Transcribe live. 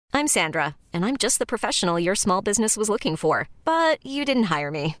I'm Sandra, and I'm just the professional your small business was looking for. But you didn't hire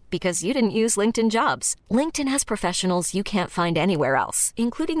me because you didn't use LinkedIn Jobs. LinkedIn has professionals you can't find anywhere else,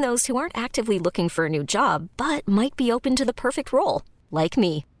 including those who aren't actively looking for a new job, but might be open to the perfect role, like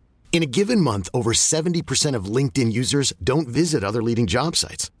me. In a given month, over 70% of LinkedIn users don't visit other leading job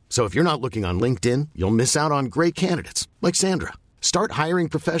sites. So if you're not looking on LinkedIn, you'll miss out on great candidates like Sandra. Start hiring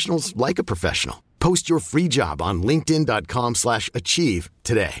professionals like a professional. Post your free job on linkedin.com/achieve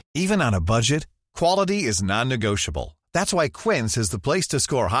today. Even on a budget, quality is non-negotiable. That's why Quince is the place to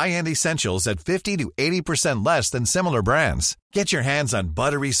score high-end essentials at 50 to 80% less than similar brands. Get your hands on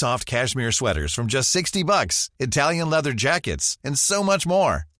buttery soft cashmere sweaters from just $60, Italian leather jackets, and so much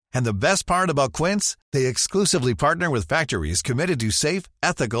more. And the best part about Quince, they exclusively partner with factories committed to safe,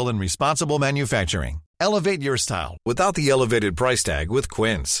 ethical, and responsible manufacturing. Elevate your style without the elevated price tag with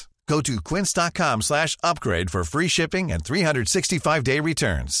Quince. Go to quince.com/upgrade for free shipping and 365-day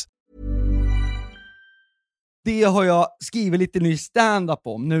returns. Det har jag skrivit lite ny stand-up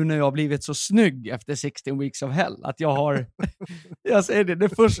om nu när jag har blivit så snygg efter 16 weeks of hell. Att jag har, jag säger det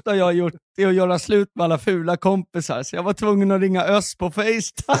första jag har gjort är att göra slut med alla fula kompisar. Så jag var tvungen att ringa Öss på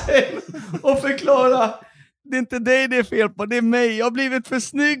FaceTime och förklara, det är inte dig det är fel på, det är mig. Jag har blivit för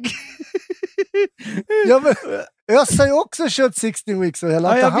snygg. Ja, men Öss har ju också kört 16 weeks of hell.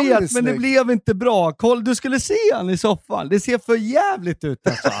 Ja, jag vet, men det blev inte bra. Koll, du skulle se han i soffan. Det ser för jävligt ut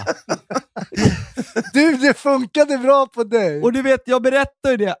alltså. Du, det funkade bra på dig. Och du vet, jag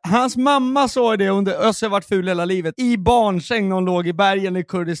berättade det. Hans mamma sa det under Öss har varit ful hela livet. I barnsäng när hon låg i bergen i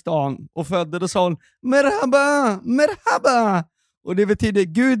Kurdistan och födde. Då sa hon, merhaba, merhaba. Och det betyder,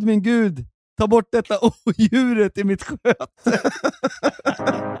 Gud min Gud, ta bort detta odjuret i mitt sköte.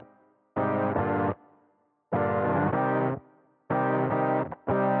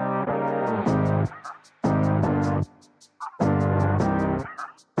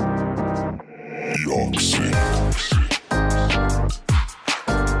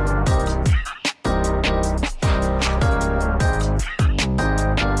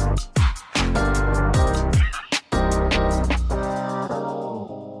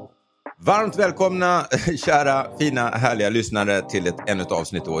 Varmt välkomna, kära, fina, härliga lyssnare till ännu ett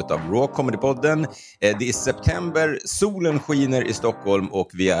avsnitt av Raw Comedy-podden. Det är september, solen skiner i Stockholm och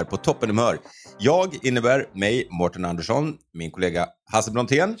vi är på toppenhumör. Jag innebär mig, Mårten Andersson, min kollega Hasse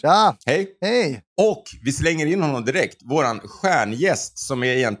Brontén. Tja! Hej! Hej! Och vi slänger in honom direkt, våran stjärngäst som är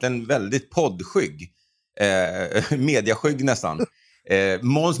egentligen väldigt poddskygg. Mediaskygg nästan.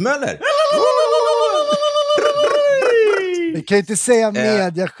 Måns Möller! Vi kan ju inte säga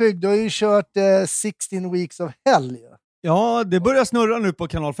mediaskygg. Du har ju kört 16 weeks of hell. Ja, det börjar snurra nu på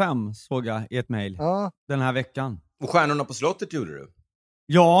Kanal 5, såg jag i ett mejl. Ja. Den här veckan. Och Stjärnorna på slottet gjorde du?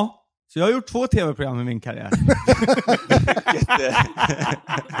 Ja, så jag har gjort 2 tv-program i min karriär.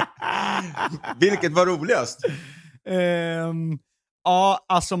 Vilket var roligast? Ja,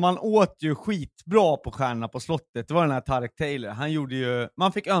 alltså man åt ju skitbra på Stjärnorna på slottet. Det var den här Tarek Taylor. Han gjorde ju,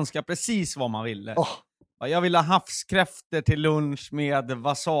 man fick önska precis vad man ville. Jag ville ha havskräfter till lunch med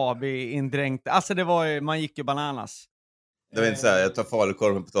wasabi indränkt. Alltså det var ju, man gick ju bananas. Det var inte så här, jag tar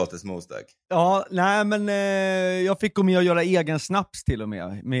falukorv med potatismos där. Ja, nej men jag fick gå med och göra egen snaps till och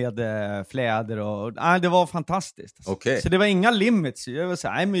med fläder och det var fantastiskt. Alltså. Okay. Så det var inga limits. Jag var så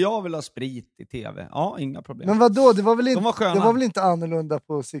här, nej men jag vill ha sprit i tv. Ja, inga problem. Men vadå, det var väl inte annorlunda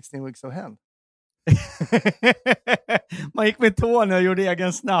på 16 weeks of hell? Man gick med tå när jag gjorde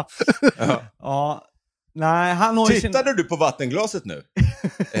egen snaps. Ja. Nej, han har tittade du på vattenglaset nu?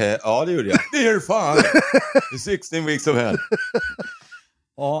 Ja, det gjorde jag. Det är fan. Det är 16 weeks of hell.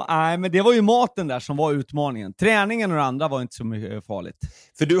 Ja, nej, men det var ju maten där som var utmaningen. Träningen och det andra var inte så mycket farligt.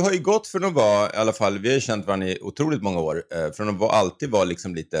 För du har ju gått från att vara, i alla fall, vi har känt varandra i otroligt många år, från att alltid vara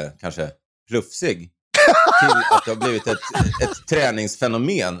liksom lite, kanske, plufsig till att det har blivit ett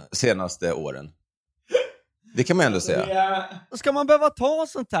träningsfenomen senaste åren. Det kan man ändå säga. Ska man behöva ta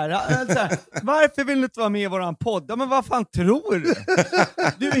sånt här? Varför vill du inte vara med i våran podd? Ja, men vad fan tror du?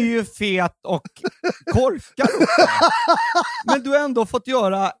 Du är ju fet och korkad också. Men du har ändå fått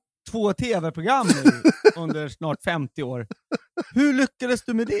göra 2 tv-program nu under snart 50 år. Hur lyckades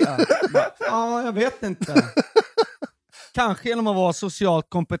du med det? Ja, jag vet inte. Kanske genom att vara socialt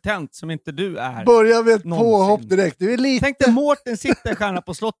kompetent som inte du är. Börja med ett påhopp direkt. Du är lite... Tänk dig Mårten sitter Stjärna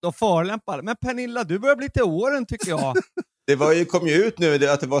på slottet och förolämpar. Men Pernilla, du börjar bli till åren tycker jag. Det kom ju ut nu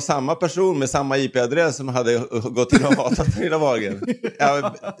att det var samma person med samma IP-adress som hade gått in och hatat Pernilla Wahlgren.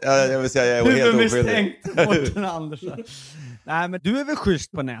 Jag vill säga jag är helt oskyldig. Mårten Andersson. Nej, men du är väl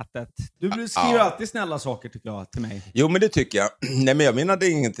schysst på nätet. Du skriver alltid snälla saker tycker jag till mig. Jo, men det tycker jag. Nej, men jag menade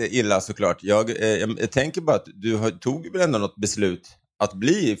inget illa såklart. Jag tänker bara att du tog väl ändå något beslut att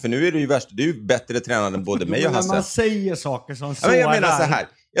bli. För nu är du ju värst. Du är ju bättre tränad än både mig och Hasse. När man säger saker som så. Ja, jag menar så här.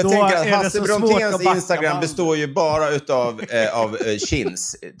 Jag tänker att Hasse Bronténs Instagram består ju bara av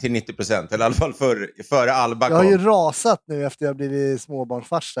chins till 90%. Eller i alla fall före Alba kom. Jag har ju rasat nu efter jag blivit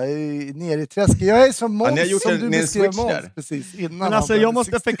småbarnsfarsa. Jag är nere i träsket. Jag är som Måns som du beskrev Måns precis innan. Men alltså jag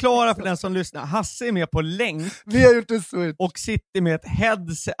måste förklara för den som lyssnar. Hasse är med på länk. Vi har gjort en switch. Och sitter med ett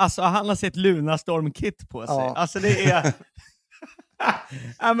headset. Alltså han har sett Lunarstorm-kit på sig. Ja. Alltså det är...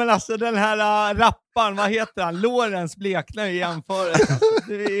 Ja, men alltså den här rapparen, vad heter han? Lorenz bleknar i jämförelse. Alltså,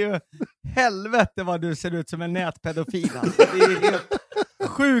 det är ju helvete vad du ser ut som en nätpedofil. Alltså. Det är helt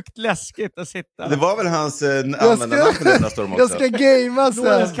sjukt läskigt att sitta. Det var väl hans användarnamn på Lunarstorm också. Jag ska gamea sen.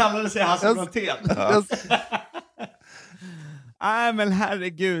 Lorenz kallade sig Hasse Brontén. Nej men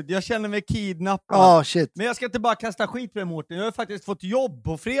herregud, jag känner mig kidnappad. Shit. Men jag ska inte bara kasta skit på dig, Mårten. Jag har faktiskt fått jobb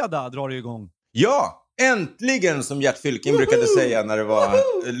på fredag, drar det igång. Ja! Äntligen, som Gert Fylking brukade säga när det var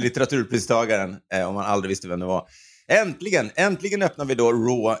litteraturpristagaren, om man aldrig visste vem det var. Äntligen öppnar vi då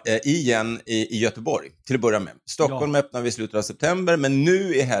Raw igen i Göteborg, till att börja med. Stockholm öppnar vi i slutet av september, men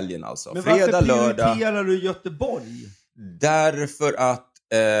nu i helgen alltså. Men fredag, varför lördag. prioriterar du Göteborg? Därför att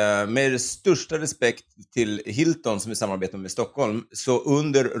med största respekt till Hilton som vi samarbetar med i Stockholm, så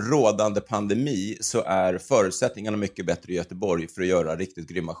under rådande pandemi så är förutsättningarna mycket bättre i Göteborg för att göra riktigt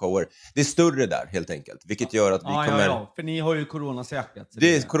grymma shower. Det är större där helt enkelt, vilket gör att vi kommer... Ja, för ni har ju coronasäkrat.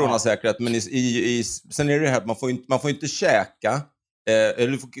 Det är coronasäkrat, men sen är det här att man får inte käka.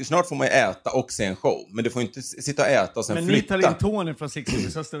 Snart får man äta och se en show. Men du får inte sitta och äta och sen men flytta. Men ni tar in Tony från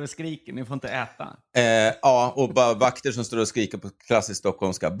 60 så står det skriker. Ni får inte äta. Ja, och bara vakter som står och skriker på klassiskt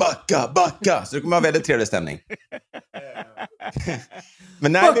stockholmska. Backa! Så det kommer vara väldigt trevlig stämning.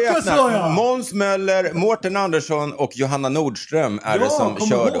 Men när vi öppnar, Måns Möller, Mårten Andersson och Johanna Nordström är det som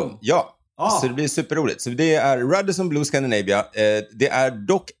kör då. Ja. Så det blir superroligt. Så det är Radisson Blu Scandinavia. Det är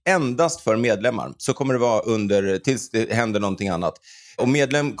dock endast för medlemmar. Så kommer det vara tills det händer någonting annat. Och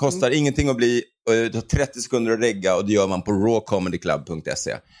medlem kostar ingenting att bli. Du har 30 sekunder att regga och det gör man på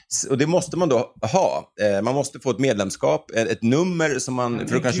rawcomedyclub.se. Och det måste man då ha. Man måste få ett medlemskap, ett nummer som man,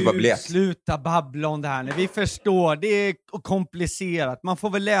 för att kanske vara biljett. Sluta babbla om det här nu. Vi förstår, det är komplicerat. Man får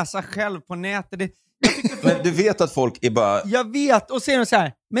väl läsa själv på nätet. Men du vet att folk är bara... Jag vet, och säger så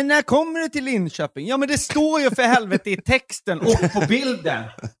här, men när kommer du till Linköping? Ja men det står ju för helvete i texten och på bilden.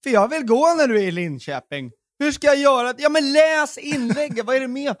 För jag vill gå när du är i Linköping. Hur ska jag göra? Ja men läs inlägget, vad är det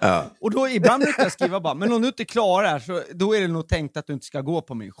med? Ja. Och då ibland brukar jag skriva bara, men om du inte klarar här så då är det nog tänkt att du inte ska gå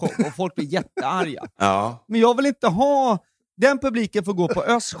på min show. Och folk blir jättearga. Ja. Men jag vill inte ha... Den publiken får gå på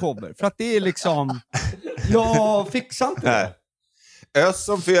Ös-shower. För att det är liksom... Jag fixar inte det. Ös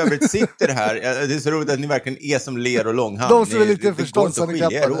som för övrigt sitter här. Det är så roligt att ni verkligen är som ler och långhand. De som är lite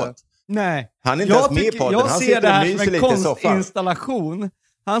förståndshandikappade. Nej. Han är inte ens med på den. Han ser det här som en konstinstallation.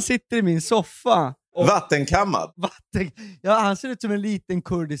 Han sitter i min soffa. Vattenkammad. Ja, han ser ut som en liten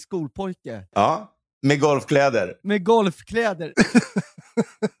kurdisk skolpojke. Ja, med golfkläder.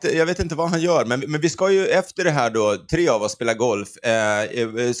 Jag vet inte vad han gör, men vi ska ju efter det här då, 3 av oss spela golf.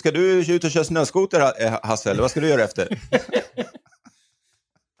 Ska du ut och köra snöskoter, Hasse, eller vad ska du göra efter?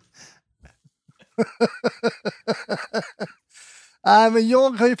 Nej, men jag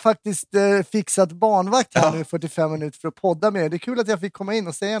har ju faktiskt fixat barnvakt här nu 45 minuter för att podda med. Det är kul att jag fick komma in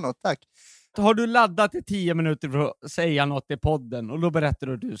och säga något, tack. Har du laddat i 10 minuter för att säga något i podden och då berättar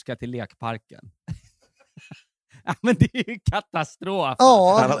du att du ska till lekparken? Ja, men det är ju katastrof.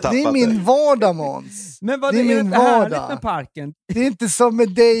 Ja, det är min vardag, Måns. Men vad det är min härligt med parken? Det är inte som med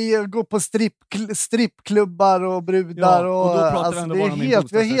dig, gå på strippklubbar och brudar. Ja, och då pratar vi ändå bara om vi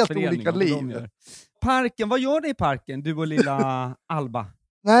har helt olika liv. Parken, vad gör det i parken, du och lilla Alba?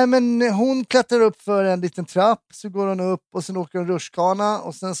 Nej, men hon klättrar upp för en liten trapp, så går hon upp och sen åker hon rutschkana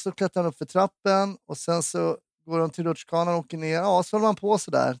och sen så klättrar hon upp för trappen och sen så går hon till rutschkanan och åker ner. Ja, så håller man på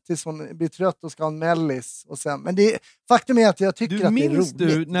sådär tills hon blir trött och ska ha en mellis. Och sen, men faktum är att jag tycker att det är roligt.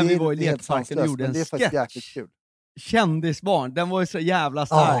 Du när vi var i lekparken och gjorde en sketch. Det är faktiskt jäkligt kul. Kändisbarn, den var ju så jävla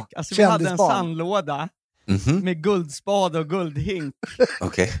stark. Ja, alltså vi hade en sandlåda med guldspad och guldhink.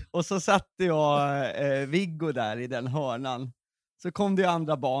 Okay. Och så satte jag Viggo där i den hörnan. Så kom det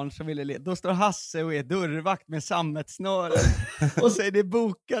andra barn som ville då står Hasse och är dörrvakt med sammetsnöre och säger det är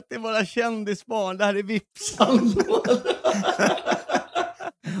bokat till våra kändisbarn, det här är vipsandlåda.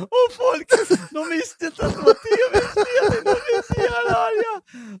 Och folk, de visste inte att det var tv-spelning. De blev så jävla arga.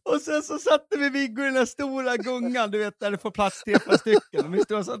 Och sen så satte vi Viggo i den här stora gungan, du vet, där det får plats 3 stycken. De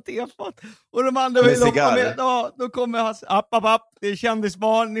står som tefat. Och de andra vill hoppa med. Ja, då kommer han, app, det är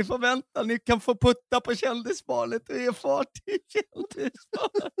kändisbarn. Ni får vänta, ni kan få putta på kändisbarnet. Det är fart till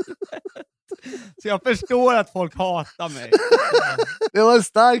kändisbarnet. Så jag förstår att folk hatar mig. Det var en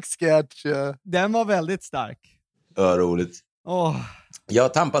stark sketch. Den var väldigt stark. Ja, roligt.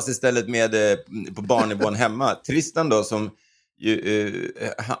 Jag tampas istället med på barnnivån hemma. Tristan då, som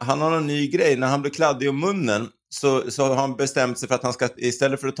han har en ny grej. När han blir kladdig om munnen så har han bestämt sig för att han ska,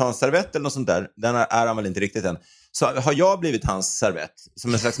 istället för att ta en servett eller något sånt där, den är han väl inte riktigt än, så har jag blivit hans servett.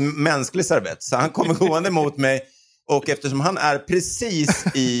 Som en slags mänsklig servett. Så han kommer gående mot mig. Och eftersom han är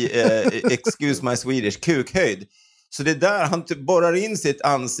precis i excuse my Swedish kukhöjd, så det är där han borrar in sitt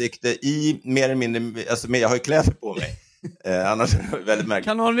ansikte i mer eller mindre, alltså jag har ju kläder på mig. Annars är det väldigt märkligt.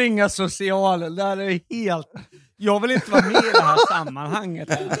 Kan någon ringa socialen? Där är helt... Jag vill inte vara med i det här sammanhanget.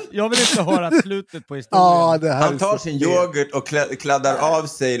 Jag vill inte höra slutet på historien. Han tar sin yoghurt och kladdar av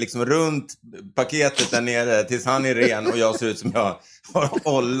sig liksom runt paketet där nere tills han är ren och jag ser ut som jag har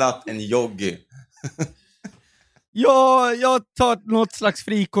ollat en yogi. Jag tar något slags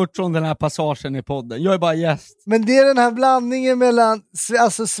frikort från den här passagen i podden. Jag är bara gäst. Men det är den här blandningen mellan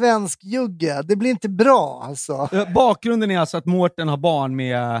svensk jugge. Det blir inte bra alltså. Bakgrunden är alltså att Mårten har barn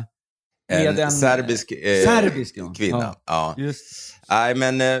med en serbisk kvinna. Ja. Just. Nej,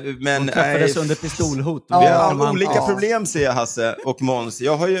 men hon träffades under pistolhot. Vi har olika problem, säger Hasse och Måns.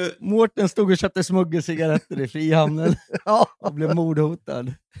 Jag har ju... Mårten stod och köpte smuggelcigaretter i Frihamnen och blev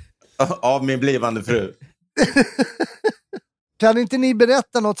mordhotad. Av min blivande fru. Kan inte ni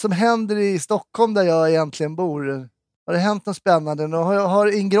berätta något som händer i Stockholm där jag egentligen bor? Har det hänt något spännande? Har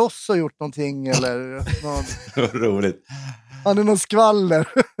Ingrosso gjort någonting? Eller något? Roligt. Har ni någon skvaller?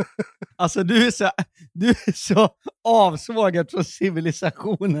 Alltså du är så avsågad från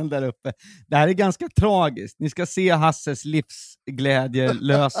civilisationen där uppe. Det här är ganska tragiskt. Ni ska se Hasses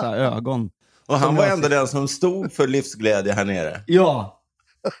livsglädjelösa ögon. Och han var ändå den som stod för livsglädje här nere. Ja.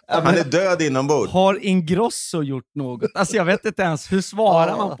 Han är död inombords. Har Ingrosso gjort något? Alltså jag vet inte ens, hur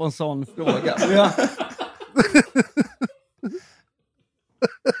svarar man på en sån fråga?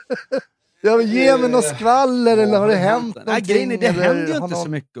 Jag ge mig något skvaller eller har det hänt någonting? Nej, det händer ju inte så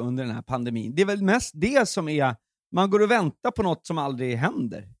mycket under den här pandemin. Det är väl mest det som är, man går och väntar på något som aldrig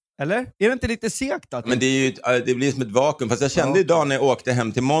händer. Eller? Är det inte lite segt att... Men det blir som ett vakuum. Fast jag kände idag när jag åkte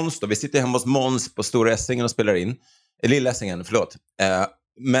hem till Måns då. Vi sitter hemma hos Måns på Stora Essingen och spelar in. Lilla Essingen, förlåt.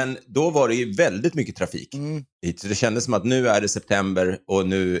 Men då var det ju väldigt mycket trafik. Så det kändes som att nu är det september och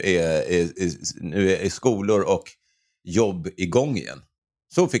nu är skolor och jobb igång igen.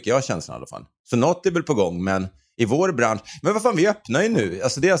 Så fick jag känslan i alla fall. Så något är väl på gång, men i vår bransch... Men vad fan, vi öppnar ju nu.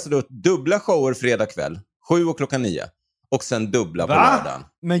 Alltså det är alltså då dubbla shower fredag kväll. 7 och klockan 9. Och sen dubbla på lördagen.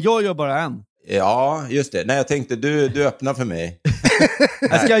 Men jag gör bara en. Ja, just det. Nej, jag tänkte, du öppnar för mig.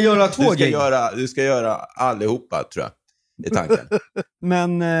 Jag ska göra 2 gig. Du ska göra allihopa, tror jag. I tanken.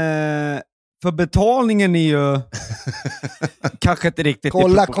 Men för betalningen är ju kanske inte riktigt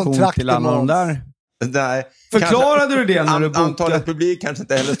kolla i proportion till alla de där. Nej. Förklarade du det när du bokade? Antalet publik kanske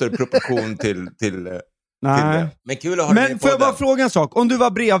inte heller står i proportion till nej. Det. Men kul att ha det. Men får jag bara fråga en sak? Om du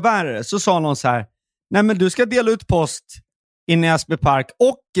var brevbärare så sa någon så här: nej, men du ska dela ut post i Näsby Park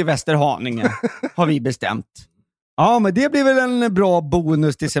och i Västerhaninge har vi bestämt. Ja, men det blir väl en bra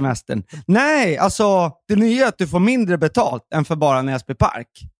bonus till semestern. Nej, alltså det nya är att du får mindre betalt än för bara Näsby Park.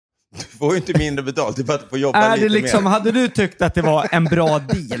 Du får ju inte mindre betalt, det är bara att du får jobba är lite det liksom, mer. Hade du tyckt att det var en bra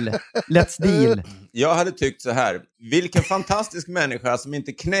deal? Let's deal. Jag hade tyckt så här: vilken fantastisk människa som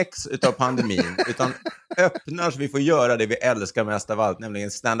inte knäcks utav pandemin utan öppnar så vi får göra det vi älskar mest av allt,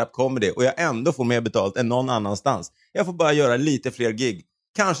 nämligen stand-up comedy, och jag ändå får mer betalt än någon annanstans. Jag får bara göra lite fler gig.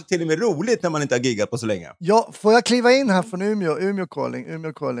 Kanske till och med roligt när man inte har giggat på så länge. Ja, får jag kliva in här från Umeå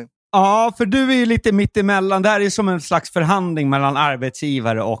calling. Ja, för du är ju lite mittemellan. Det här är som en slags förhandling mellan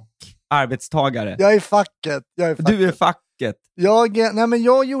arbetsgivare och arbetstagare. Jag är facket. Du är facket.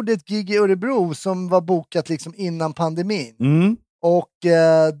 Jag gjorde ett gig i Örebro som var bokat liksom innan pandemin. Och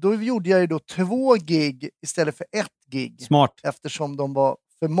då gjorde jag ju då 2 gig istället för 1 gig. Smart. Eftersom de var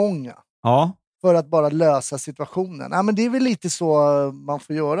för många. Ja. För att bara lösa situationen. Men det är väl lite så man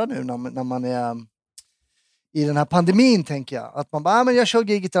får göra nu när man är i den här pandemin, tänker jag. Att man bara, men jag kör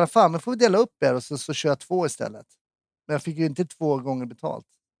giget i alla fall. Men får vi dela upp er och så kör jag 2 istället. Men jag fick ju inte 2 gånger betalt.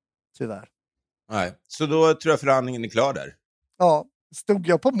 Tyvärr. Nej, så då tror jag förhandlingen är klar där. Ja, stod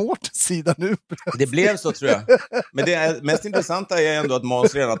jag på Mårtens sida nu? Det blev så, tror jag. Men det mest intressanta är ändå att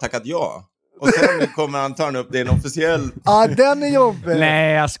Måns redan har tackat ja. Och sen kommer han ta upp det i en officiell... Ja, den är jobbig.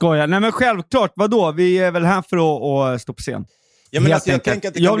 Nej, jag skojar. Nej, men självklart, vadå? Vi är väl här för att stå på scen. Ja, men alltså, jag tänker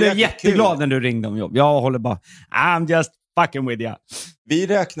att det kan jag bli blev jätteglad kul. när du ringde om jobb. Jag håller bara, I'm just fucking with you. Vi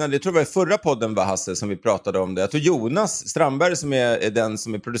räknade, jag tror det var i förra podden var Hasse som vi pratade om det. Jag tror Jonas Strandberg som är den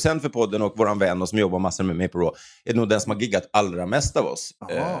som är producent för podden och våran vän och som jobbar massor med mig på Raw är nog den som har giggat allra mest av oss.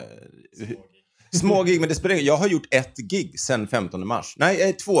 Små gig, men det spelar ingen. Jag har gjort 1 gig sedan 15 mars.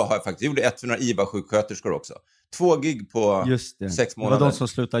 Nej, 2 har jag faktiskt. Jag gjorde 1 för några IVA-sjuksköterskor också. 2 gig på 6 månader. Det var de som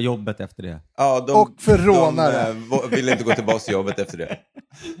slutade jobbet efter det. Ja, och för rånare. De ville inte gå tillbaka till jobbet efter det.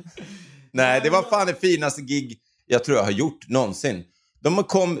 Nej, det var fan det finaste gig jag tror jag har gjort någonsin. Det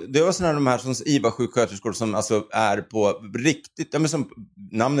var sådana de här som IVA-sjuksköterskor som alltså är på riktigt, ja, men som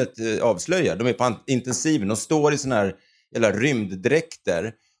namnet avslöjar. De är på intensiven. De står i sådana här jävla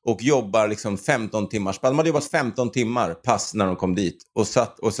rymddräkter och jobbar liksom 15 timmar. De hade jobbat 15 timmar pass när de kom dit. Och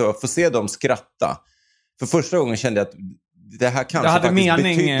så får se dem skratta. För första gången kände jag att det här kanske faktiskt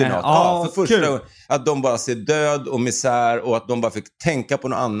betydde något. Ja, för första gången att de bara ser död och misär och att de bara fick tänka på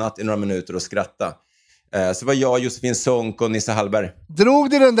något annat i några minuter och skratta. Så var jag, Josefin Sonck och Nisse Hallberg. Drog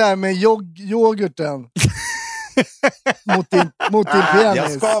du den där med yoghurten? mot din penis?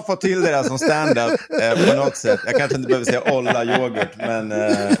 Jag ska få till det där som stand-up på något sätt. Jag kanske inte behöver säga olla yoghurt, men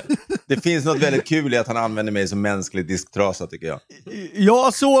det finns något väldigt kul i att han använder mig som mänsklig disktrasa, tycker jag.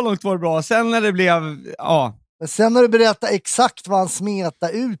 Ja, så långt var det bra. Sen när det blev, Men sen när du berättar exakt vad han smetar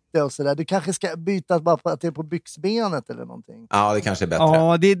ut det och sådär, du kanske ska byta bara på att det är på byxbenet eller någonting. Ja, det kanske är bättre.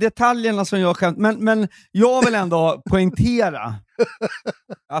 Ja, det är detaljerna som jag kan... Men jag vill ändå poängtera.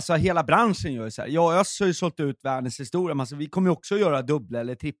 Alltså hela branschen gör ju så här. Jag har ju sålt ut världens historia. Alltså, vi kommer ju också göra dubbla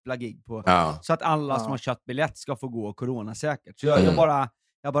eller trippla gig på. Ja. Så att alla som har köpt biljett ska få gå coronasäkert. Så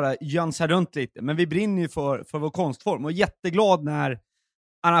jag bara jönsar runt lite. Men vi brinner ju för vår konstform. Och jätteglad när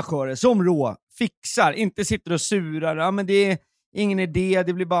arrangörer som Raw fixar, inte sitter och surar. Ja, men det är ingen idé,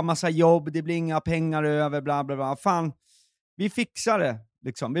 det blir bara massa jobb, det blir inga pengar över, bla bla bla. Fan, vi fixar det.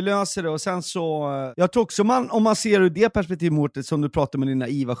 Liksom. Vi löser det och sen så... Jag tror också om man ser ur det perspektivmålet som du pratar med dina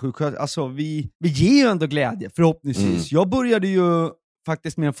IVA-sjuksköterskor, alltså vi ger ju ändå glädje, förhoppningsvis. Jag började ju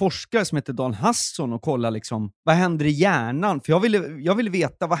faktiskt med en forskare som heter Dan Hasson och kolla liksom, vad händer i hjärnan? För jag ville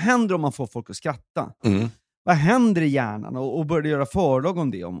veta, vad händer om man får folk att skratta? Vad händer i hjärnan? Och började göra föredrag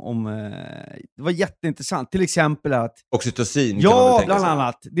om det. Det var jätteintressant. Till exempel att... Oxytocin kan man väl tänka bland sig.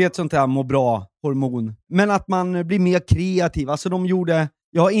 annat. Det är ett sånt här må bra-hormon. Men att man blir mer kreativ. Alltså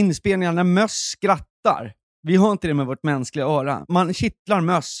jag har inspelningar när möss skrattar. Vi har inte det med vårt mänskliga öra. Man kittlar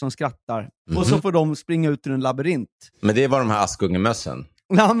möss som skrattar. Och så får de springa ut ur en labyrint. Men det var de här askungemössen.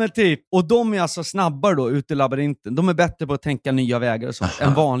 Ja, men typ. Och de är alltså snabbare då ut i labyrinten. De är bättre på att tänka nya vägar och sånt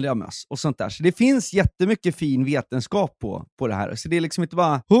än vanliga möss och sånt där. Så det finns jättemycket fin vetenskap på det här. Så det är liksom inte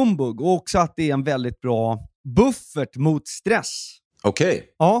bara humbug. Och också att det är en väldigt bra buffert mot stress. Okej.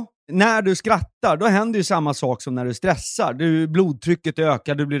 Ja. När du skrattar, då händer ju samma sak som när du stressar. Blodtrycket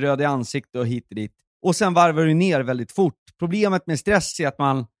ökar, du blir röd i ansiktet och hit och dit. Och sen varvar du ner väldigt fort. Problemet med stress är att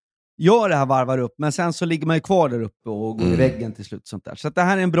man gör det här, varvar upp, men sen så ligger man ju kvar där uppe och går i väggen till slut. Sånt där. Så att det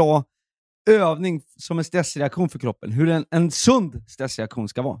här är en bra övning som en stressreaktion för kroppen. Hur en sund stressreaktion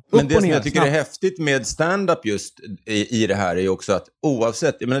ska vara. Men det som jag tycker är häftigt med stand-up just i det här är ju också att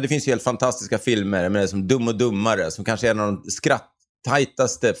oavsett, jag menar det finns ju helt fantastiska filmer, men det är som Dum och dummare, som kanske är en av de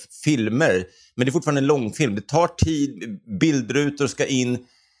skrattajtaste filmer, men det är fortfarande en långfilm. Det tar tid, bildrutor ska in.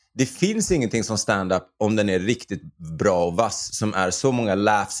 Det finns ingenting som stand-up om den är riktigt bra och vass som är så många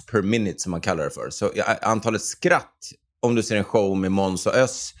laughs per minute som man kallar det för. Så antalet skratt, om du ser en show med Måns och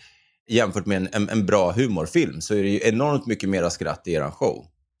Öss jämfört med en bra humorfilm, så är det ju enormt mycket mera skratt i er show.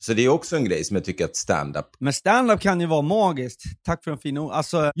 Så det är också en grej som jag tycker att stand-up... Men stand-up kan ju vara magiskt. Tack för en fin ord.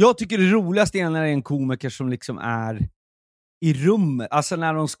 Alltså, jag tycker det roligaste är när det är en komiker som liksom är i rummet. Alltså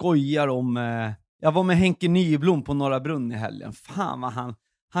när de skojar om... Jag var med Henke Nyblom på Norra Brunn i helgen. Fan vad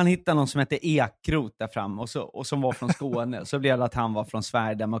han hittade någon som hette Ekrot där fram och som var från Skåne. Så blev det att han var från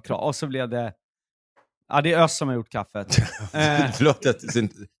Sverigedemokrat. Och så blev det... Ja, det är Öss som har gjort kaffet. Förlåt.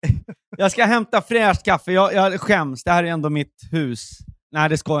 Jag ska hämta fräscht kaffe. Jag skäms. Det här är ändå mitt hus. Nej,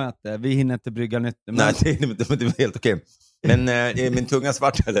 det ska jag inte. Vi hinner inte brygga nytt. Men... Nej, det är helt okej. Men är min tunga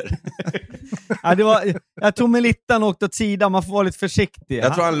svart eller? Ja, jag tog Melittan och åkte åt sidan. Man får vara lite försiktig.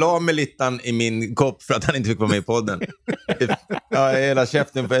 Jag tror han la Melittan i min kopp för att han inte fick vara med i podden. Ja, hela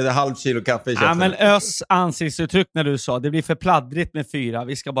käften på ett halvt kilo kaffe i käften. Ja, men Öss ansiktsuttryck när du sa det blir för pladdrigt med 4.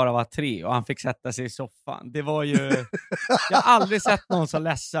 Vi ska bara vara 3. Och han fick sätta sig i soffan. Det var ju... Jag har aldrig sett någon så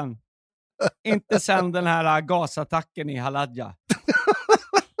ledsen. Inte sen den här gasattacken i Halabja.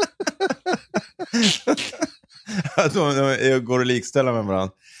 Att de går och likställa med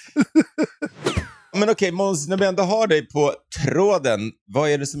varandra. Men okej, Måns, när vi ändå har dig på tråden, vad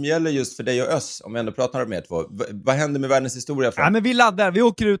är det som gäller just för dig och Öss? Om vi ändå pratar om er två. Vad händer med världens historia? Ja, men vi laddar, vi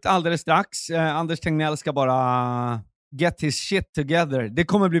åker ut alldeles strax. Anders Tegnell ska bara get his shit together. Det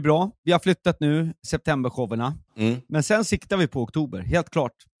kommer bli bra. Vi har flyttat nu, septembershowerna. Men sen siktar vi på oktober, helt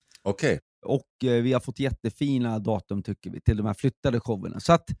klart. Okej. Och vi har fått jättefina datum tycker vi till de här flyttade showerna.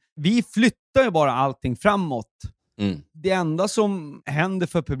 Så att vi flyttar ju bara allting framåt. Det enda som händer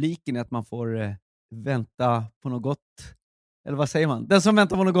för publiken är att man får vänta på något gott. Eller vad säger man? Den som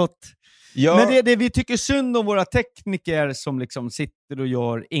väntar på något gott. Ja. Men det vi tycker synd om våra tekniker som liksom sitter och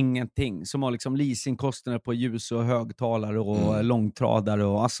gör ingenting. Som har liksom leasingkostnader på ljus och högtalare och långtradare.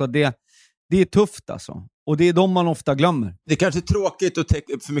 Och alltså det är tufft alltså. Och det är de man ofta glömmer. Det är kanske tråkigt och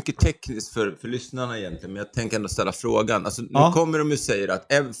för mycket tekniskt för lyssnarna egentligen. Men jag tänker ändå ställa frågan. Alltså, nu kommer de ju säga att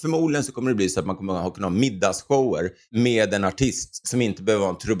förmodligen så kommer det bli så att man kommer att kunna ha middagsshower med en artist som inte behöver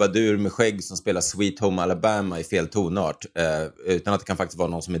vara en trubadur med skägg som spelar Sweet Home Alabama i fel tonart. Utan att det kan faktiskt vara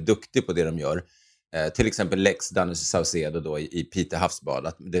någon som är duktig på det de gör. Till exempel Lex Danny Saucedo då i Peter Havsbad,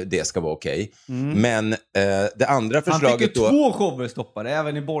 att det ska vara okej. Men det andra förslaget han fick ju 2 shower stoppade,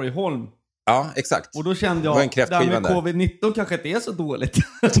 även i Borgholm. Ja, exakt. Och då kände jag att det med covid-19 kanske inte är så dåligt.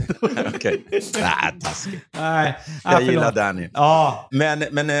 Okej. Taskigt. Nej, jag gillar Danny. Ja. Men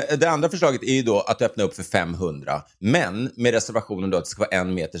det andra förslaget är ju då att öppna upp för 500. Men med reservationen då att det ska vara 1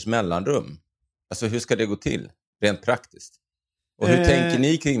 meters mellanrum. Alltså hur ska det gå till? Rent praktiskt. Och hur tänker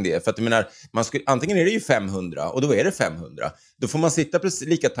ni kring det? För att jag menar, antingen är det ju 500 och då är det 500. Då får man sitta precis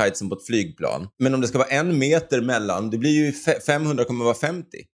lika tajt som på ett flygplan. Men om det ska vara 1 meter mellan, det blir ju 500 kommer vara 50.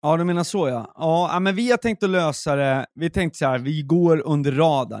 Ja, du menar så ja. Ja, men vi har tänkt att lösa det. Vi tänkte så här, vi går under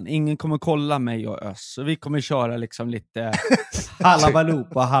radarn. Ingen kommer kolla mig och Öss. Så vi kommer köra liksom lite halabaloo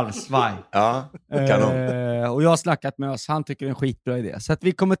på halvsvaj. Ja, kanon. Och jag har snackat med Öss, han tycker det är en skitbra idé. Så att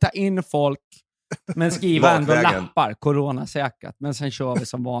vi kommer ta in folk. Men skriva ändå lappar, coronasäkrat. Men sen kör vi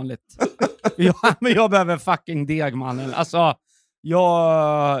som vanligt. Men jag behöver fucking deg, mannen. Alltså,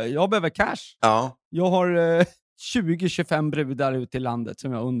 jag behöver cash. Ja. Jag har 20-25 brudar ute i landet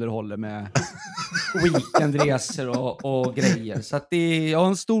som jag underhåller med weekendresor och grejer. Så att jag har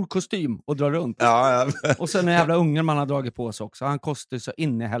en stor kostym och drar runt. Ja. Och sen en jävla ungen man har dragit på sig också. Han kostar så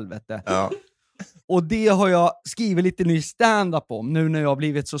in i helvete. Ja. Och det har jag skrivit lite ny stand-up om nu när jag har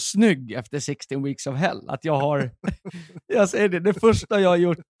blivit så snygg efter 16 weeks of hell. Att jag säger det första jag har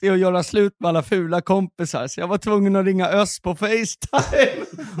gjort är att göra slut med alla fula kompisar. Så jag var tvungen att ringa Öss på FaceTime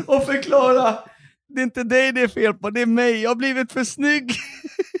och förklara, det är inte dig det är fel på, det är mig. Jag har blivit för snygg.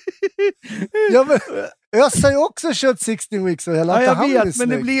 Ja, men Öss har ju också kört 16 weeks of hell. Ja, jag vet, men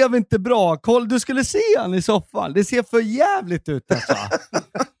det blev inte bra. Koll, du skulle se han i soffan. Det ser för jävligt ut alltså.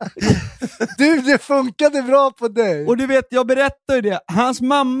 Du, det funkade bra på dig. Och du vet, jag berättade ju det. Hans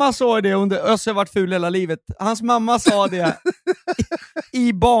mamma sa det under Öss har varit ful hela livet. Hans mamma sa det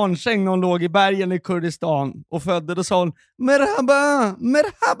i barnsäng när hon låg i bergen i Kurdistan och födde. Då sa hon, merhaba,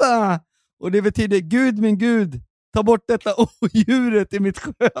 merhaba. Och det betyder, Gud min Gud, ta bort detta odjuret i mitt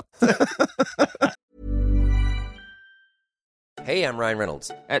sköte. Hey, I'm Ryan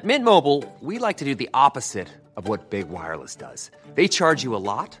Reynolds. At Mint Mobile, we like to do the opposite of what Big Wireless does. They charge you a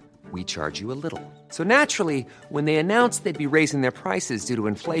lot, we charge you a little. So naturally, when they announced they'd be raising their prices due to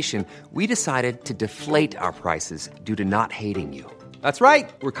inflation, we decided to deflate our prices due to not hating you. That's right.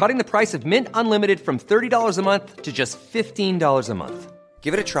 We're cutting the price of Mint Unlimited from $30 a month to just $15 a month.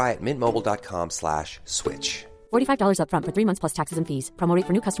 Give it a try at mintmobile.com/switch. $45 up front for 3 months plus taxes and fees. Promo rate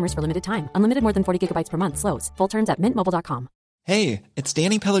for new customers for limited time. Unlimited more than 40 gigabytes per month. Slows full terms at mintmobile.com. Hey, it's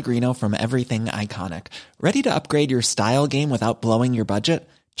Danny Pellegrino from Everything Iconic. Ready to upgrade your style game without blowing your budget?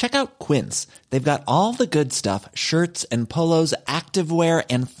 Check out Quince. They've got all the good stuff, shirts and polos, activewear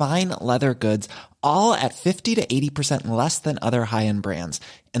and fine leather goods, all at 50 to 80% less than other high-end brands.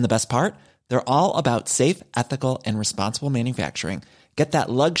 And the best part? They're all about safe, ethical and responsible manufacturing. Get that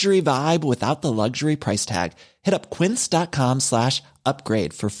luxury vibe without the luxury price tag. Hit up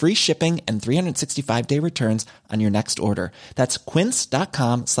quince.com/upgrade for free shipping and 365-day returns on your next order. That's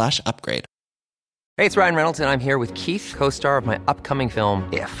quince.com/upgrade. Hey, it's Ryan Reynolds, and I'm here with Keith, co-star of my upcoming film,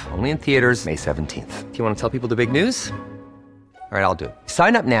 If, only in theaters May 17th. Do you want to tell people the big news? All right, I'll do it.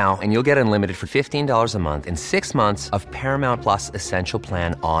 Sign up now and you'll get unlimited for $15 a month and 6 months of Paramount Plus Essential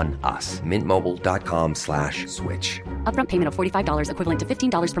Plan on us. mintmobile.com/switch. Upfront payment of $45 equivalent to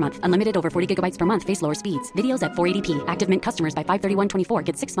 $15 per month. Unlimited over 40 gigabytes per month. Face lower speeds. Videos at 480p. Active Mint customers by 531.24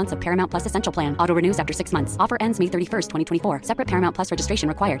 get 6 months of Paramount Plus Essential Plan. Auto renews after 6 months. Offer ends May 31st, 2024. Separate Paramount Plus registration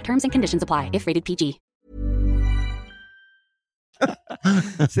required. Terms and conditions apply if rated PG.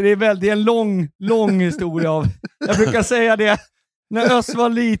 Så det är en lång historia av... Jag brukar säga det. När Öss var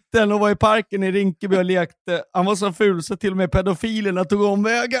liten och var i parken i Rinkeby och lekte, han var så ful så till och med pedofilerna tog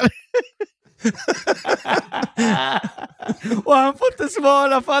omvägar. Och han får inte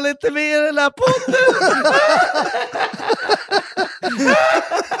svara för han är inte med i den här podden.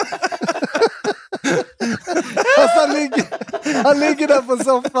 Alltså, han ligger där på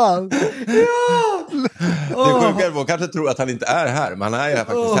soffan. Ja. Det sjuka är att kanske tror att han inte är här, men han är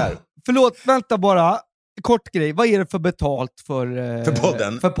faktiskt här. Förlåt, vänta bara. Kort grej, vad är det för betalt för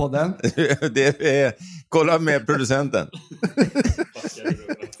podden? För podden? Det är, kolla med producenten.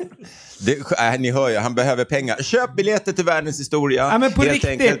 Ni hör ju, han behöver pengar. Köp biljetter till världens historia. Ja, men på helt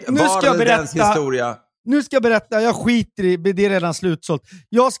riktigt, enkelt. nu ska jag berätta. Historia. Nu ska jag berätta, jag skiter i, det är redan slutsålt.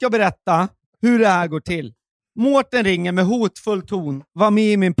 Jag ska berätta hur det här går till. Mårten ringer med hotfull ton. Var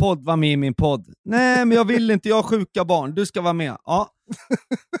med i min podd. Nej, men jag vill inte, jag har sjuka barn. Du ska vara med. Ja.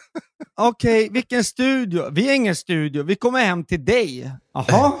 Okej, vilken studio? Vi är ingen studio, vi kommer hem till dig.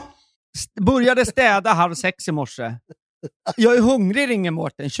 Jaha. Började städa 6:30 i morse. Jag är hungrig, ringer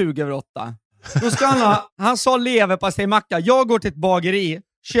Mårten 7:20. Då ska han sa leverpastejmacka. Jag går till ett bageri,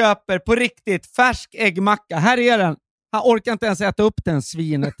 köper på riktigt färsk äggmacka. Här är den. Han orkar inte ens äta upp den,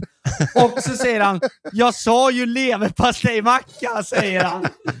 svinet. Och så säger han, jag sa ju leverpastejmacka, säger han.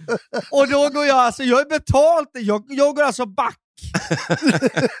 Och då går jag, alltså jag är betalt, jag går alltså back.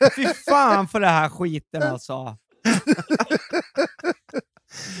 Fy fan för det här skiten alltså.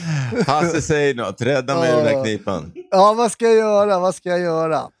 Hasse, säg något, rädda mig ur den där knipan. Ja, vad ska jag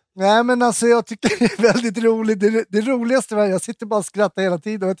göra? Nej, men alltså jag tycker det är väldigt roligt. Det roligaste var jag sitter bara och skrattar hela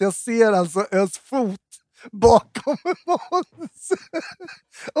tiden och att jag ser alltså Ös fot bakom Måns.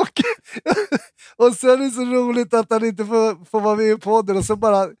 Och så är det så roligt att han inte får vara med i podden och så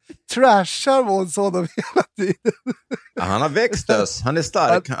bara trashar Måns honom hela tiden. Ja, han har växt oss, han är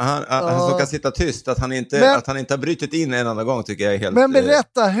stark. Han kan sitta tyst. Att han inte har brytit in en annan gång tycker jag är helt. Men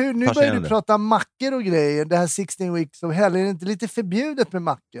berätta, nu börjar du prata mackor och grejer. Det här 16 weeks of hell, är det inte lite förbjudet med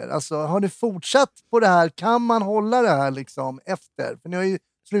mackor? Alltså, har ni fortsatt på det här? Kan man hålla det här liksom efter? För ni har ju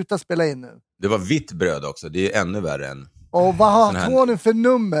slutat spela in nu. Det var vitt bröd också, det är ännu värre än. Och vad har Tony för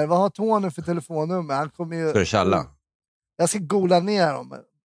nummer? Vad har Tony för telefonnummer? Han kommer ju... För tjalla. Jag ska gola ner dem.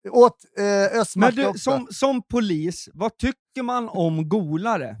 Åt Östmark. Men du, som polis, vad tycker man om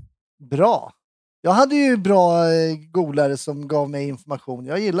golare? Bra. Jag hade ju bra golare som gav mig information.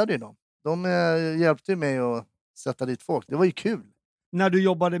 Jag gillade ju dem. De hjälpte mig att sätta dit folk. Det var ju kul. När du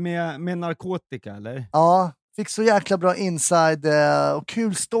jobbade med narkotika, eller? Ja, fick så jäkla bra inside och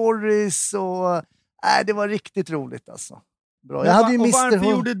kul stories och det var riktigt roligt alltså. Bra. Jag hade ju varför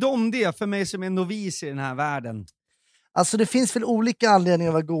gjorde de det för mig som är novis i den här världen? Alltså det finns väl olika anledningar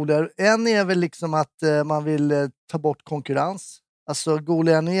att vara golare. En är väl liksom att man vill ta bort konkurrens. Alltså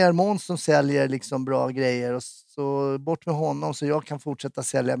golare ner Måns som säljer liksom bra grejer och så bort med honom så jag kan fortsätta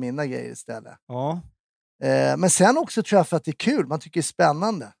sälja mina grejer istället. Ja. Men sen också tror jag för att det är kul. Man tycker det är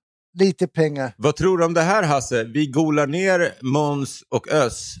spännande. Lite pengar. Vad tror du om det här, Hasse? Vi golar ner Måns och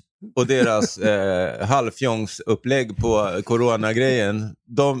Ös och deras halvfjongsupplägg på coronagrejen.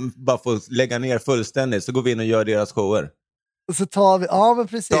 De bara får lägga ner fullständigt så går vi in och gör deras shower. Och så tar vi, ja men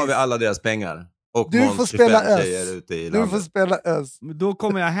precis. Tar vi alla deras pengar. Och du Måns får spela Ös. Ute i du får spela Ös. Då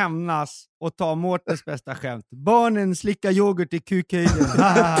kommer jag hämnas och ta Mårtens bästa skämt. Barnen slickar yoghurt i kukhöjden.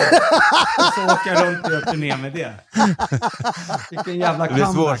 Och så åker jag runt och gör turné med det. Vilken jävla comeback.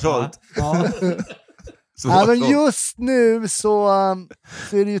 Det blir svårsålt. Ja. Ja, men just nu så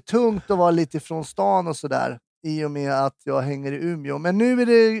är det ju tungt att vara lite från stan och sådär. I och med att jag hänger i Umeå. Men nu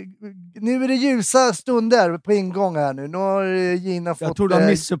är det ljusa stunder på ingång här nu. Nu har Gina fått... Jag tror de har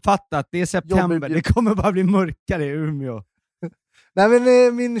missuppfattat. Det är september. Det kommer bara bli mörkare i Umeå. Nej,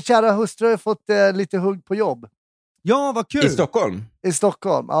 men min kära hustru har fått lite hugg på jobb. Ja, vad kul. I Stockholm? I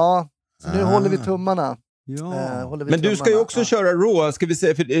Stockholm, ja. Så nu håller vi tummarna. Ja. Men du ska ju också köra Raw, ska vi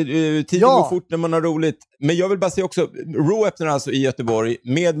säga, för tiden går fort när man har roligt. Men jag vill bara säga också, Raw öppnar alltså i Göteborg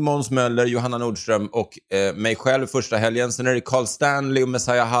med Måns Möller, Johanna Nordström och mig själv första helgen. Sen är det Carl Stanley och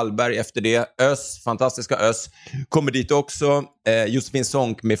Messiah Hallberg efter det. Ös, fantastiska Ös, kommer dit också. Josefin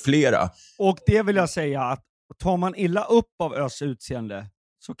Sonck med flera. Och det vill jag säga att tar man illa upp av Ös utseende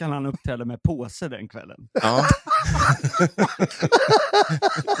så kan han uppträda med påse den kvällen. Ja.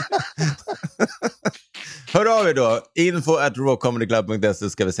 Hör av er då. info@rawcomedyclub.se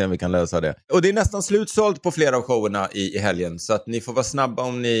ska vi se om vi kan lösa det. Och det är nästan slutsålt på flera av showerna i helgen. Så att ni får vara snabba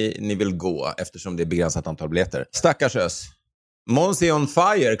om ni vill gå. Eftersom det är begränsat antal biljetter. Stackars Ös. Måns är on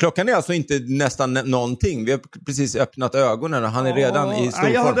fire. Klockan är alltså inte nästan någonting. Vi har precis öppnat ögonen och han är redan i stor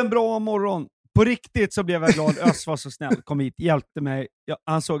form. Jag hade en bra morgon. på riktigt så blev jag glad. Öss var så snäll, kom hit, hjälpte mig.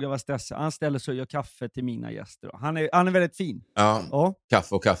 Han såg jag var stressad. Han ställde sig och gör kaffe till mina gäster. Han är väldigt fin. Ja,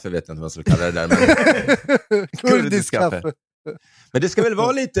 kaffe och kaffe vet jag inte vad man skulle kalla det där. Men... Kurdisk kaffe. Men det ska väl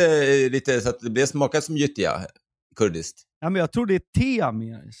vara lite så att det blir smakat som gyttja, kurdiskt. Ja, men jag tror det är te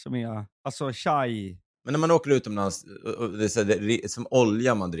mer som är, alltså chai. Men när man åker utomlands, och det är så det är som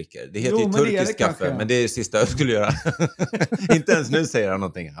olja man dricker. Det heter ju turkisk kaffe, kanske. Men det är det sista jag skulle göra. Inte ens nu säger han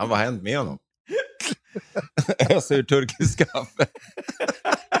någonting. Vad har hänt med honom? Jag säger turkisk kaffe.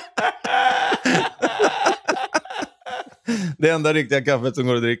 Det enda riktiga kaffet som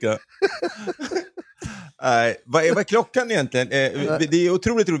går att dricka. Nej, vad är klockan egentligen? Det är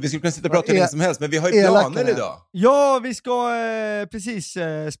otroligt roligt. Vi skulle kunna sitta och prata hur som helst, men vi har ju planer idag. Ja, vi ska precis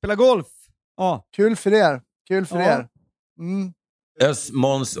spela golf. Ja. Kul för er. Mm.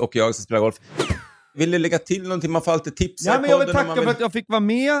 Måns och jag ska spela golf. Vill du lägga till någonting? Man får alltid tipsa. Ja, men jag vill tacka för att jag fick vara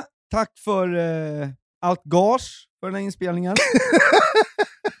med. Tack för allt gage för den här inspelningen.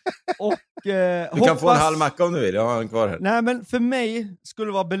 Och du kan få en halv macka om du vill. Jag har en kvar här. Nej, men för mig skulle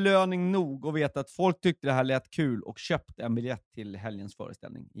det vara belöning nog att veta att folk tyckte det här lät kul och köpte en biljett till helgens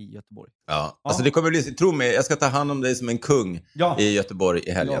föreställning i Göteborg. Ja, alltså det kommer bli, tro mig, jag ska ta hand om dig som en kung i Göteborg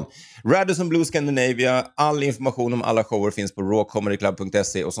i helgen. Ja. Radisson Blu Scandinavia, all information om alla shower finns på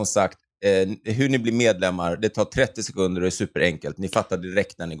rawcomedyclub.se och som sagt, hur ni blir medlemmar, det tar 30 sekunder och är superenkelt. Ni fattar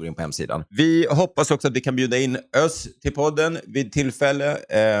direkt när ni går in på hemsidan. Vi hoppas också att vi kan bjuda in Öss till podden vid tillfälle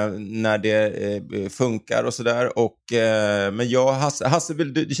när det funkar och sådär. Men Hasse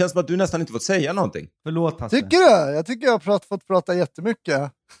det känns som att du nästan inte fått säga någonting. Förlåt Hasse. Tycker du? Jag tycker jag har fått prata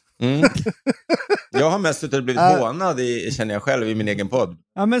jättemycket. Jag har mest blivit hånad känner jag själv i min egen podd.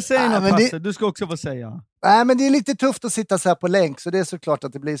 Ja, men säg något Hasse, du ska också få säga. Nej, men det är lite tufft att sitta så här på länk, så det är såklart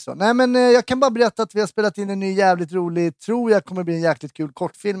att det blir så. Nej, men jag kan bara berätta att vi har spelat in en ny jävligt rolig, tror jag kommer bli en jäkligt kul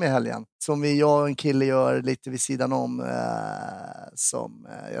kortfilm i helgen. Som jag och en kille gör lite vid sidan om, som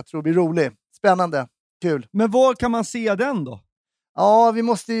jag tror blir rolig. Spännande, kul. Men var kan man se den då? Ja, vi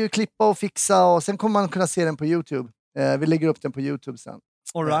måste ju klippa och fixa och sen kommer man kunna se den på YouTube. Vi lägger upp den på YouTube sen.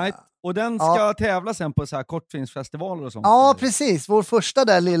 All right. Och den ska tävla sen på så här kortfilmsfestivaler och sånt. Ja, precis. Vår första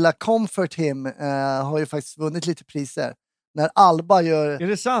där lilla Comfort Him har ju faktiskt vunnit lite priser. När Alba gör... Är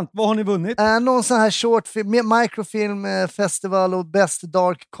det sant? Vad har ni vunnit? Någon sån här shortfilm, microfilm festival och Best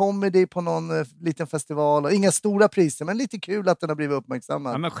Dark Comedy på någon liten festival. Och inga stora priser, men lite kul att den har blivit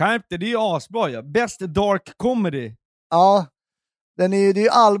uppmärksammad. Ja, men skärp det är ju asbra. Ja. Best Dark Comedy. Ja, det är ju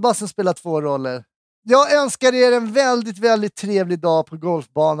Alba som spelar 2 roller. Jag önskar er en väldigt, väldigt trevlig dag på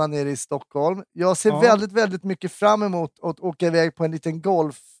golfbanan nere i Stockholm. Jag ser väldigt, väldigt mycket fram emot att åka iväg på en liten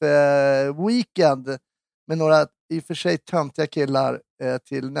golf-weekend med några i och för sig töntiga killar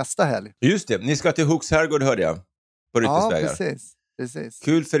till nästa helg. Just det, ni ska till Hooks herrgård hörde jag. På Ryttesvägar. Ja, precis.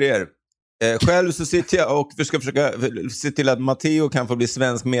 Kul för er. Själv så sitter jag och ska försöka se till att Matteo kan få bli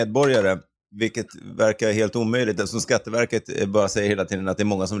svensk medborgare. Vilket verkar helt omöjligt eftersom Skatteverket bara säger hela tiden att det är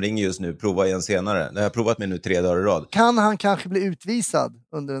många som ringer just nu. Prova igen senare. Det har jag provat med nu 3 dagar i rad. Kan han kanske bli utvisad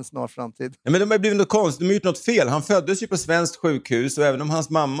under en snar framtid? Ja, men de har blivit något konstigt. De har gjort något fel. Han föddes ju på svenskt sjukhus och även om hans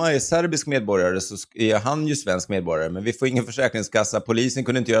mamma är serbisk medborgare så är han ju svensk medborgare. Men vi får ingen försäkringskassa. Polisen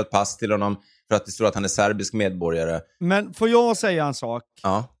kunde inte göra ett pass till honom för att det står att han är serbisk medborgare. Men får jag säga en sak?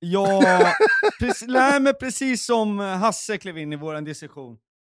 Ja. Precis som Hasse klev in i våran diskussion.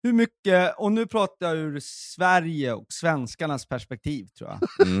 Hur mycket, och nu pratar jag ur Sverige och svenskarnas perspektiv tror jag.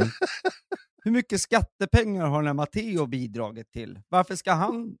 Hur mycket skattepengar har den här Matteo bidragit till? Varför ska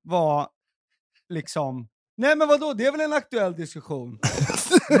han vara liksom... Nej men vadå, det är väl en aktuell diskussion.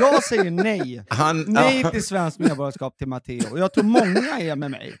 Jag säger nej. Nej till svensk medborgarskap till Matteo. Och jag tror många är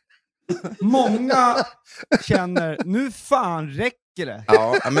med mig. Många känner, nu fan räcker det.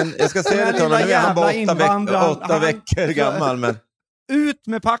 Ja, men jag ska säga det till honom, nu är han bara 8 veckor gammal men... Ut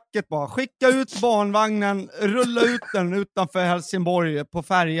med packet bara. Skicka ut barnvagnen. Rulla ut den utanför Helsingborg på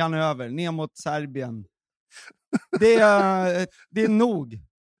färjan över. Ner mot Serbien. Det är nog.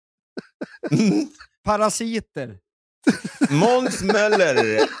 Parasiter. Måns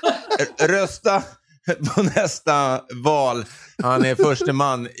Möller. Rösta på nästa val. Han är första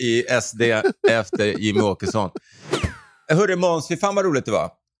man i SD efter Jimmy Åkesson. Hörru Måns, hur fan vad roligt det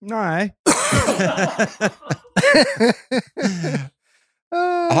var. Nej.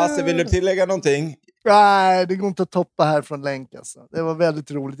 Hasse, vill du tillägga någonting? Nej, det går inte att toppa här från länk alltså. Det var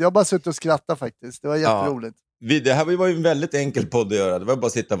väldigt roligt. Jag har bara suttit och skrattat faktiskt. Det var jätteroligt. Det här var ju en väldigt enkel podd att göra. Det var bara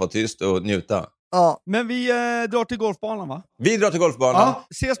att sitta och vara tyst och njuta. Ja. Men vi drar till golfbanan va? Vi drar till golfbanan. Ja,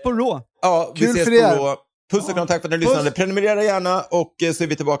 ses på Rå. Ja, vi kul ses för på er. Rå. Puss och kram, tack för att ni lyssnade. Prenumerera gärna och så är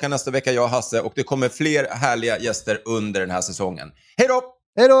vi tillbaka nästa vecka, jag och Hasse. Och det kommer fler härliga gäster under den här säsongen. Hej då!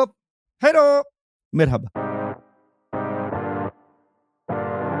 Hej då! Hej då! مرحبا.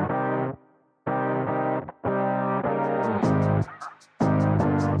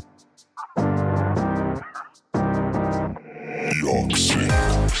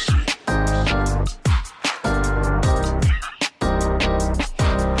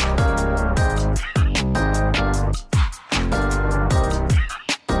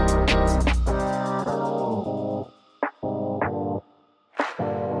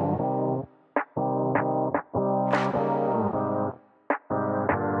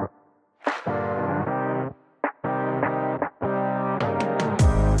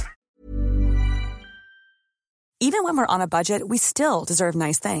 Even when we're on a budget, we still deserve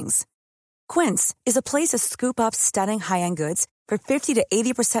nice things. Quince is a place to scoop up stunning high-end goods for 50 to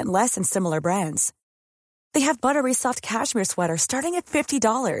 80% less than similar brands. They have buttery soft cashmere sweaters starting at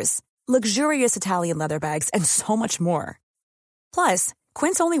 $50, luxurious Italian leather bags, and so much more. Plus,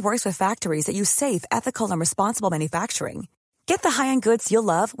 Quince only works with factories that use safe, ethical, and responsible manufacturing. Get the high-end goods you'll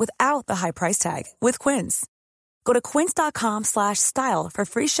love without the high price tag with Quince. Go to quince.com/style for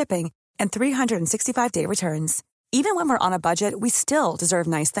free shipping and 365-day returns. Even when we're on a budget, we still deserve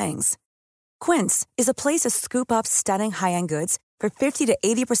nice things. Quince is a place to scoop up stunning high-end goods for 50 to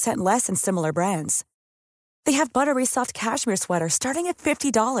 80% less than similar brands. They have buttery soft cashmere sweaters starting at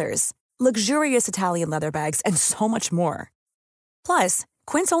 $50, luxurious Italian leather bags, and so much more. Plus,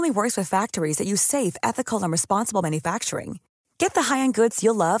 Quince only works with factories that use safe, ethical, and responsible manufacturing. Get the high-end goods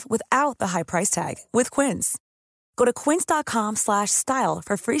you'll love without the high price tag with Quince. Go to quince.com/style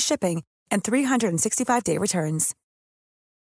for free shipping and 365-day returns.